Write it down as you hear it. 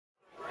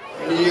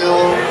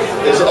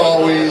has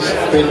always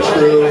been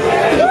true.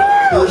 He's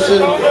a person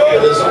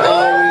that has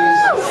always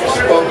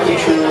spoke the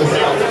truth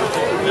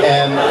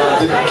and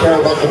didn't care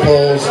about the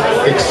polls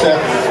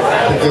except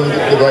to do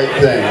the right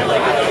thing.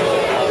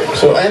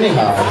 So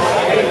anyhow,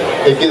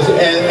 it gives,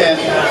 and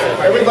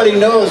everybody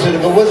knows that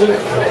if it wasn't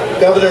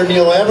Governor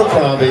Neil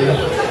Abercrombie,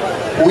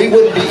 we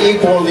wouldn't be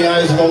equal in the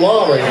eyes of the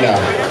law right now.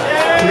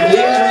 He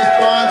is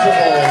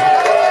responsible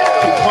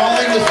to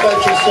calling the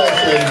special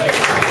session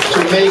to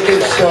make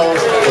it so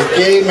that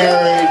gay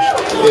marriage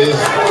is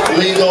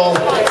legal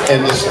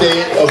in the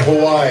state of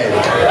Hawaii.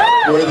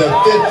 We're the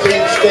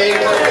 15th state.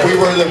 We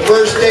were the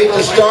first state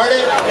to start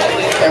it,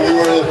 and we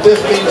were the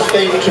 15th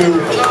state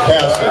to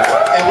pass it.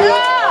 And we're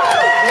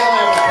Neil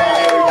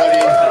Abercrombie,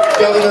 everybody.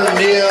 Governor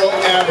Neil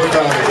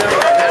Abercrombie.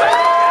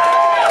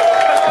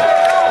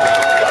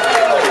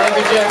 Thank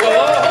you, Jack.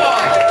 Aloha!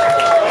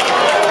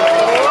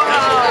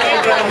 Thank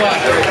you very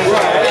much.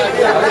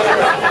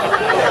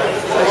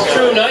 It's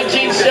true,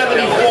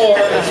 1974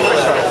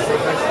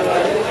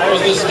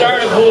 was the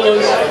start of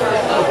Hula's.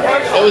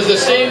 It was the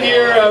same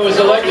year I was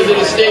elected to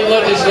the state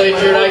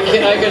legislature, and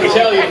I can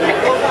tell you,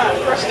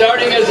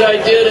 starting as I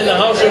did in the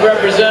House of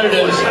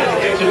Representatives,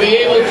 to be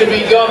able to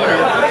be governor,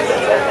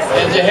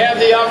 and to have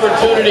the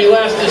opportunity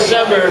last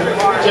December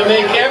to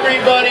make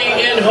everybody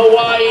in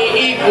Hawaii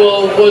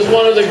equal was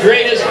one of the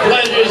greatest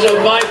pleasures of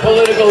my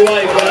political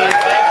life. And I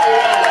thank you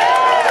all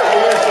for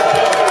your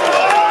support.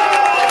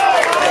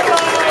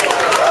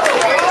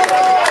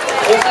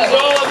 This is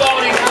all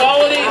about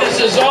equality, this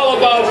is all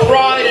about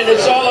pride, and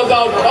it's all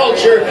about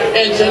culture,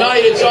 and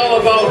tonight it's all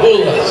about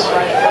hulas.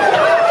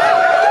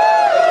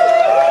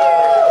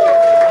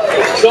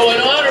 So in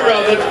honor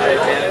of it,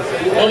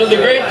 one of the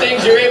great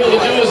things you're able to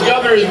do as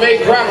governor is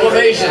make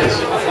proclamations.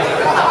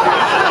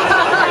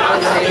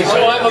 And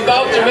so I'm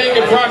about to make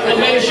a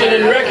proclamation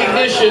in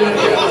recognition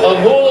of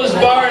Hula's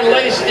Bar and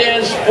Lace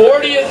Stand's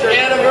 40th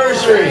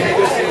anniversary.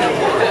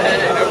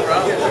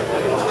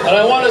 And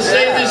I want to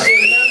say this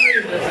in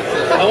memory,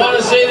 I want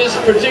to say this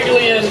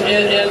particularly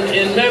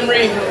in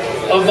memory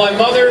of my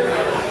mother.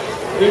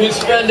 We would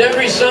spend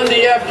every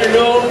Sunday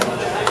afternoon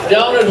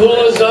down at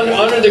Hula's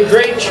under the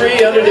great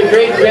tree, under the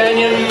great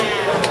banyan,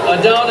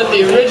 down at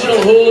the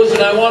original Hula's,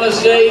 and I want to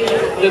say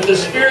that the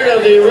spirit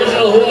of the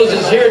original Hula's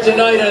is here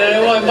tonight, and I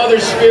know my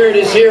mother's spirit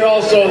is here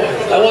also.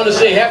 I want to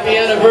say happy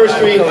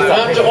anniversary,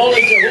 not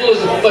only to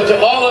Hula's, but to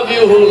all of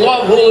you who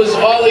love Hula's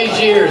all these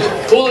years.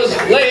 Hula's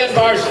Lay and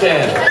Bar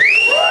Stand.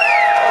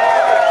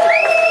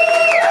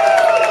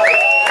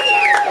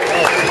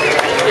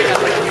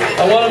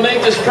 I want to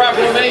make this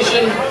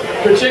proclamation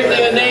particularly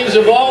in the names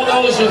of all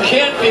those who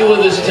can't be with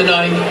us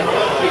tonight.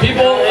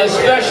 People,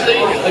 especially,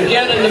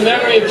 again, in the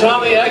memory of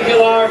Tommy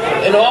Aguilar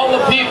and all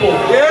the people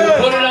who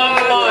put it on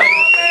the line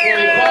for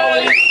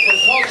equality, for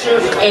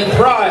culture, and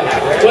pride.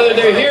 Whether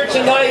they're here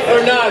tonight or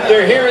not,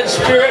 they're here in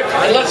spirit,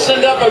 and let's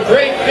send up a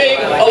great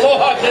big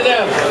aloha to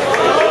them.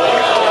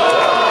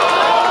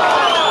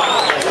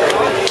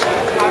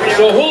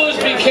 So Hula's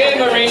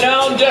became a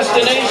renowned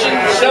destination,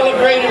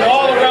 celebrated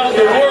all around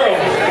the world.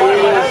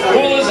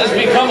 Hula's has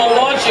become a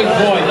launching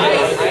point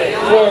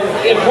for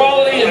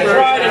equality and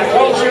pride and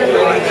culture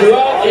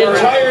throughout the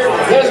entire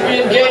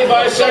lesbian, gay,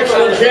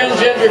 bisexual, and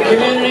transgender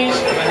communities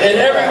and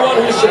everyone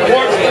who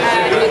supports them.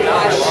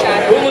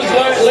 Hula's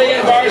Lay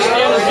and Bar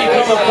Stand has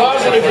become a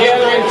positive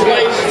gathering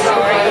place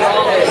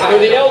for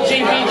the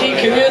LGBT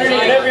community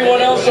and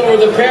everyone else over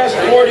the past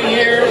 40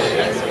 years.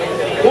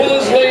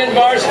 Hula's Lay and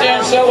Bar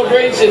Stand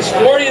celebrates its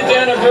 40th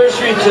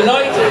anniversary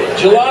tonight,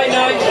 July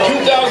 9th,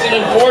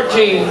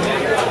 2014.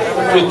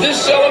 With this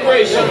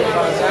celebration,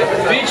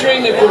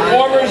 featuring the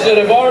performers that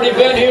have already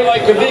been here,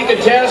 like Kavika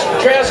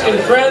Trask and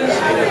Friends,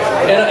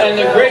 and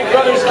the great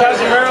brothers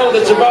Casimiro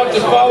that's about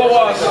to follow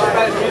us.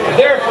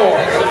 Therefore,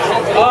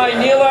 I,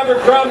 Neil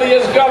Abercrombie,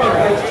 as governor,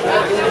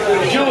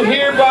 do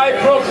hereby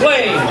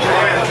proclaim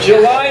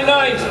July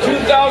 9th,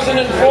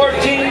 2014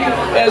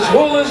 as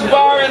Hula's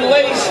Bar and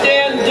Lay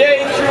Stand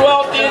Day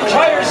throughout the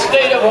entire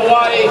state of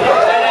Hawaii.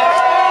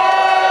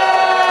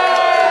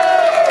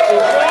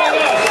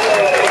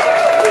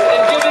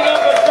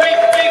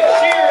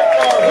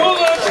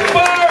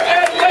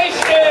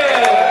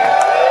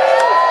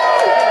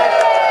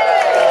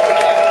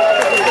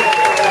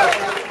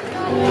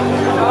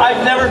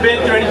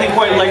 Been through anything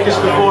quite like this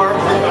before.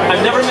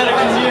 I've never met a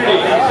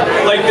community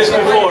like this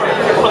before.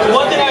 But the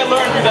one thing I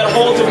learned through that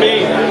whole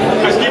debate,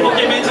 as people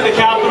came into the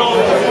Capitol,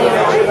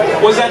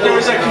 was that there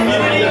was a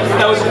community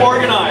that was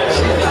organized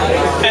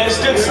and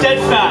stood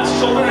steadfast,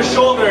 shoulder to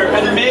shoulder,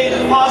 and made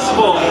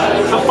possible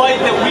the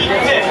fight that we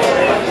picked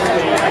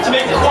to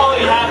make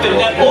equality happen.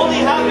 That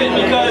only happened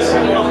because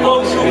of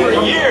folks who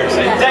for years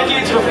and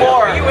decades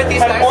before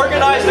had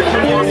organized a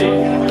community,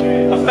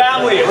 a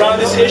family around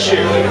this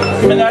issue,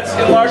 and that's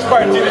in large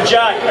part due to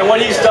Jack and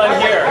what he's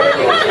done here.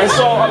 And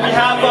so on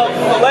behalf of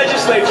the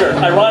legislature,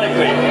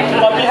 ironically,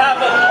 on behalf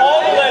of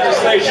all the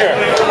legislature,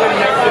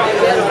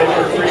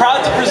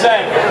 proud to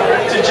present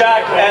to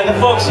Jack and the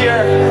folks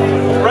here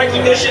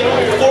recognition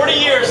 40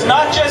 years,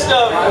 not just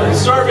of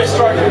service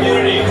to our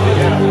community,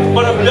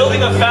 but of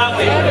building a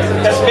family,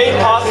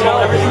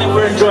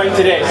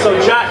 So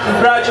Jack,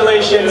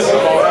 congratulations.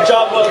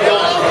 Job well